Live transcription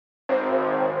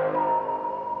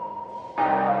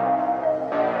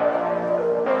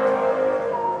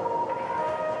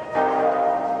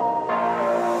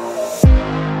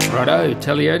Righto,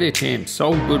 Taliota champ,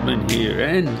 Sol Goodman here,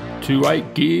 and to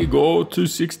 8 gig or to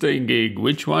 16 gig,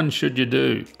 which one should you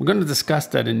do? We're going to discuss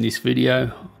that in this video,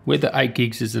 whether 8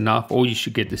 gigs is enough or you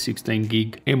should get the 16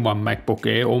 gig M1 MacBook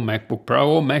Air or MacBook Pro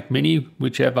or Mac Mini,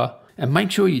 whichever. And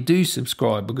make sure you do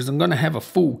subscribe because I'm going to have a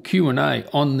full Q&A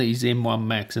on these M1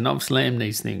 Macs, and I've slammed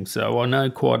these things, so I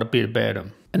know quite a bit about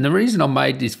them. And the reason I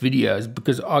made this video is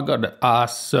because I got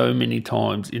asked so many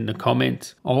times in the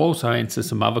comments. I'll also answer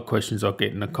some other questions I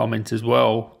get in the comments as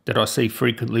well that I see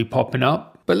frequently popping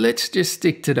up. But let's just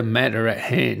stick to the matter at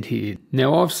hand here.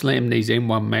 Now, I've slammed these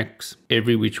M1 Macs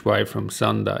every which way from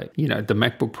Sunday. You know, the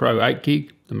MacBook Pro 8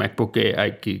 gig, the MacBook Air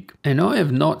 8 gig. And I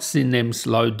have not seen them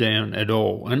slow down at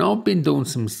all. And I've been doing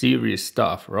some serious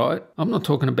stuff, right? I'm not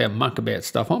talking about muckabout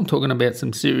stuff. I'm talking about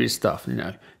some serious stuff, you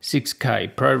know.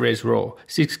 6K, ProRes RAW,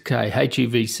 6K,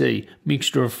 HEVC,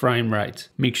 mixture of frame rates,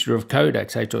 mixture of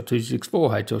codecs,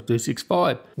 H.264,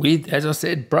 H.265, with, as I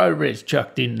said, ProRes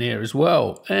chucked in there as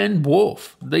well, and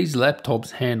WARF. These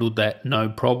laptops handled that no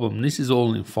problem. This is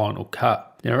all in Final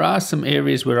Cut. There are some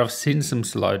areas where I've seen some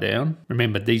slowdown.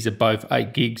 Remember, these are both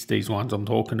 8 gigs, these ones I'm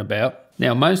talking about.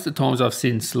 Now, most of the times I've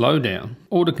seen slowdown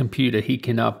or the computer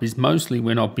hicking up is mostly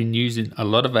when I've been using a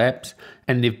lot of apps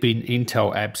and there've been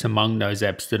Intel apps among those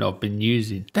apps that I've been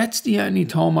using. That's the only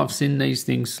time I've seen these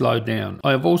things slow down.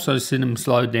 I have also seen them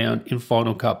slow down in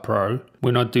Final Cut Pro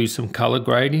when I do some color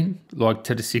grading, like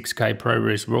to the 6K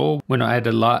ProRes RAW, when I add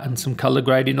a LUT and some color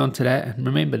grading onto that. And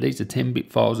remember, these are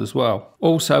 10-bit files as well.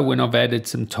 Also, when I've added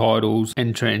some titles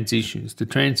and transitions. The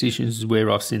transitions is where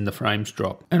I've seen the frames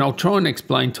drop. And I'll try and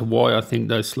explain to why I think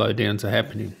those slowdowns are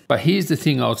happening. But here's the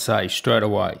thing I'll say straight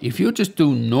away. If you're just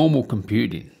doing normal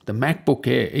computing, the MacBook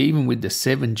Air, even with the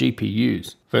 7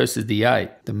 GPUs versus the 8,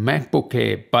 the MacBook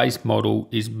Air base model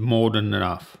is more than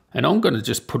enough. And I'm going to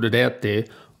just put it out there.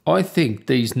 I think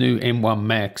these new M1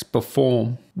 Macs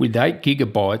perform with 8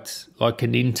 gigabytes like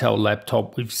an Intel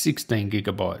laptop with 16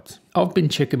 gigabytes. I've been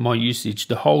checking my usage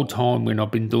the whole time when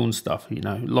I've been doing stuff, you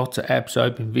know, lots of apps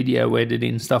open, video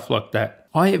editing, stuff like that.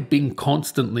 I have been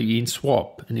constantly in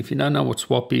swap. And if you don't know what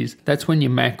swap is, that's when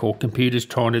your Mac or computer's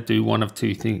trying to do one of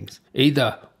two things.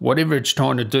 Either whatever it's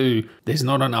trying to do, there's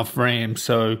not enough RAM,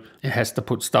 so it has to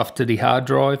put stuff to the hard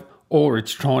drive, or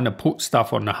it's trying to put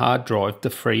stuff on the hard drive to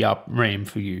free up RAM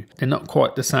for you. They're not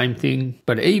quite the same thing,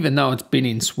 but even though it's been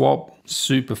in swap,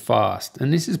 super fast.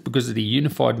 And this is because of the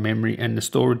unified memory and the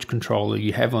storage controller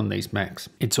you have on these Macs.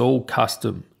 It's all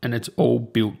custom and it's all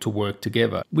built to work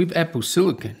together. With Apple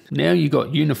Silicon, now you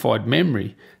got unified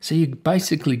memory, so you're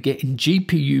basically getting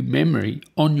GPU memory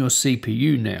on your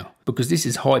CPU now, because this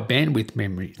is high bandwidth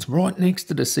memory. It's right next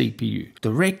to the CPU,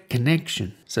 direct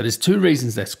connection. So there's two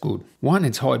reasons that's good. One,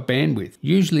 it's high bandwidth.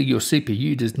 Usually your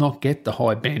CPU does not get the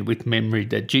high bandwidth memory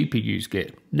that GPUs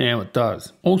get. Now it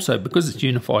does. Also, because it's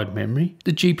unified memory,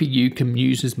 the GPU can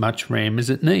use as much RAM as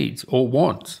it needs or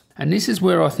wants. And this is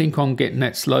where I think I'm getting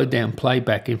that slowed down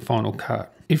playback in Final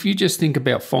Cut. If you just think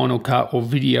about Final Cut or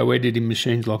video editing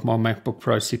machines like my MacBook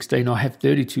Pro 16, I have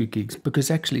 32 gigs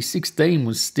because actually 16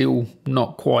 was still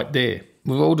not quite there.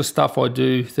 With all the stuff I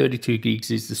do, 32 gigs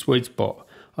is the sweet spot.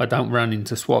 I don't run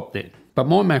into swap then. But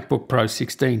my MacBook Pro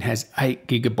 16 has 8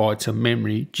 gigabytes of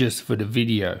memory just for the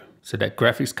video. So that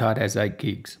graphics card has 8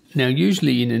 gigs. Now,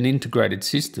 usually in an integrated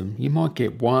system, you might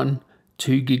get 1-2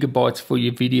 gigabytes for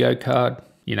your video card.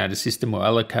 You know, the system will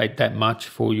allocate that much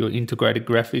for your integrated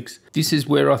graphics. This is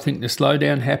where I think the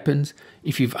slowdown happens.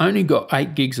 If you've only got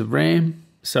 8 gigs of RAM,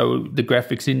 so the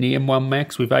graphics in the M1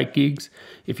 Max with 8 gigs,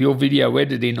 if you're video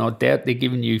editing, I doubt they're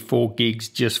giving you 4 gigs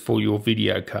just for your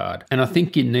video card. And I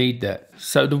think you need that.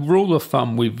 So the rule of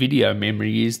thumb with video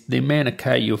memory is the amount of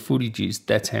K your footage is,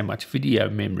 that's how much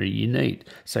video memory you need.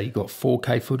 So you've got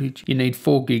 4K footage, you need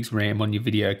 4 gigs RAM on your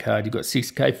video card. You've got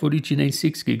 6K footage, you need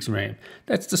 6 gigs RAM.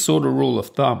 That's the sort of rule of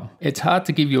thumb. It's hard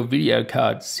to give your video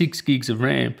card 6 gigs of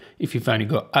RAM if you've only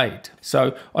got 8.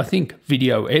 So I think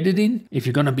video editing, if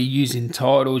you're going to be using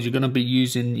titles, you're going to be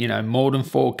using, you know, more than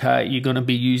 4K, you're going to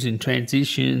be using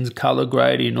transitions, color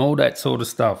grading, all that sort of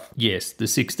stuff. Yes, the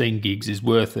 16 gigs is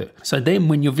worth it. So then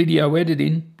when you're video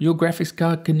editing, your graphics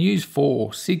card can use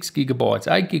 4, 6 gigabytes,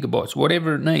 8 gigabytes,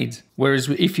 whatever it needs. Whereas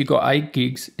if you've got 8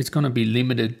 gigs, it's going to be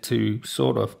limited to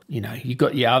sort of, you know, you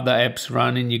got your other apps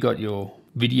running, you got your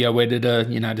video editor,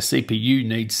 you know, the CPU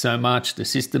needs so much, the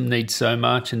system needs so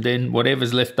much, and then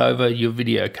whatever's left over, your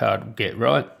video card will get,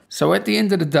 right? So at the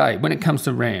end of the day, when it comes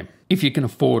to RAM, if you can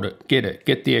afford it,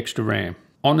 get the extra RAM.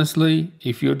 Honestly,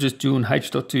 if you're just doing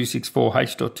H.264,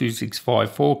 H.265,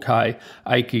 4K,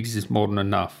 8 gigs is more than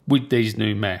enough with these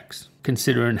new Macs.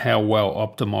 considering how well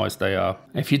optimized they are.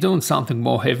 If you're doing something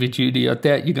more heavy duty, I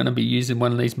doubt you're going to be using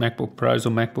one of these MacBook Pros or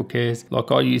MacBook Airs.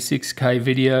 Like I use 6K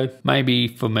video. Maybe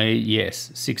for me,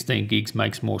 yes, 16 gigs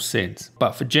makes more sense.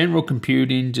 But for general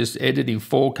computing, just editing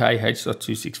 4K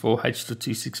H.264,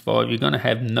 H.265, you're going to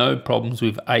have no problems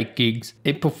with 8 gigs.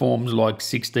 It performs like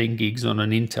 16 gigs on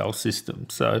an Intel system.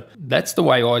 So that's the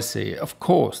way I see it. Of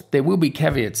course, there will be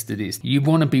caveats to this. You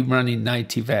want to be running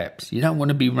native apps. You don't want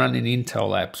to be running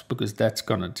Intel apps because that's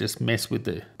going to just mess with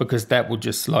it, because that will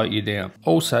just slow you down.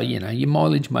 Also, you know, your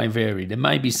mileage may vary. There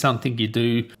may be something you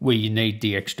do where you need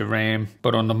the extra RAM,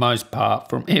 but on the most part,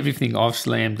 from everything I've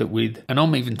slammed it with, and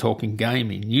I'm even talking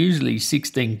gaming, usually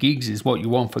 16 gigs is what you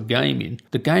want for gaming.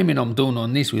 The gaming I'm doing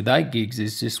on this with 8 gigs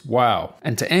is just wow.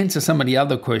 And to answer some of the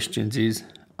other questions is,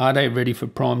 are they ready for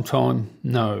prime time?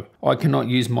 No. I cannot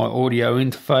use my audio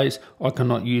interface. I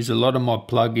cannot use a lot of my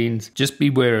plugins. Just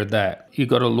beware of that. You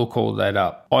got to look all that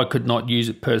up. I could not use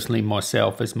it personally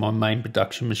myself as my main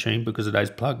production machine because of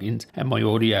those plugins, and my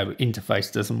audio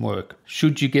interface doesn't work.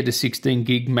 Should you get a 16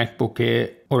 gig MacBook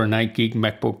Air or an 8 gig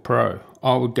MacBook Pro?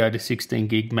 I would go to 16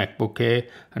 gig MacBook Air,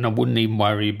 and I wouldn't even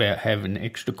worry about having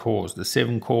extra cores. The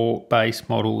 7-core base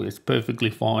model is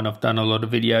perfectly fine. I've done a lot of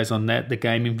videos on that, the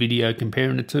gaming video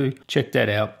comparing the two. Check that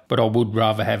out. But I would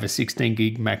rather have a 16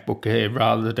 gig MacBook Air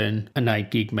rather than an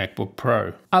 8 gig MacBook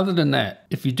Pro. Other than that,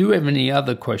 if you do have any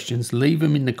other questions, leave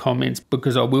them in the comments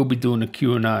because I will be doing a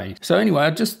Q&A. So anyway, I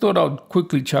just thought I'd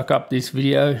quickly chuck up this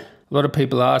video. A lot of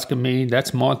people asking me,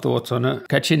 that's my thoughts on it.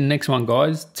 Catch you in the next one,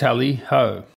 guys. Tally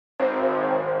ho.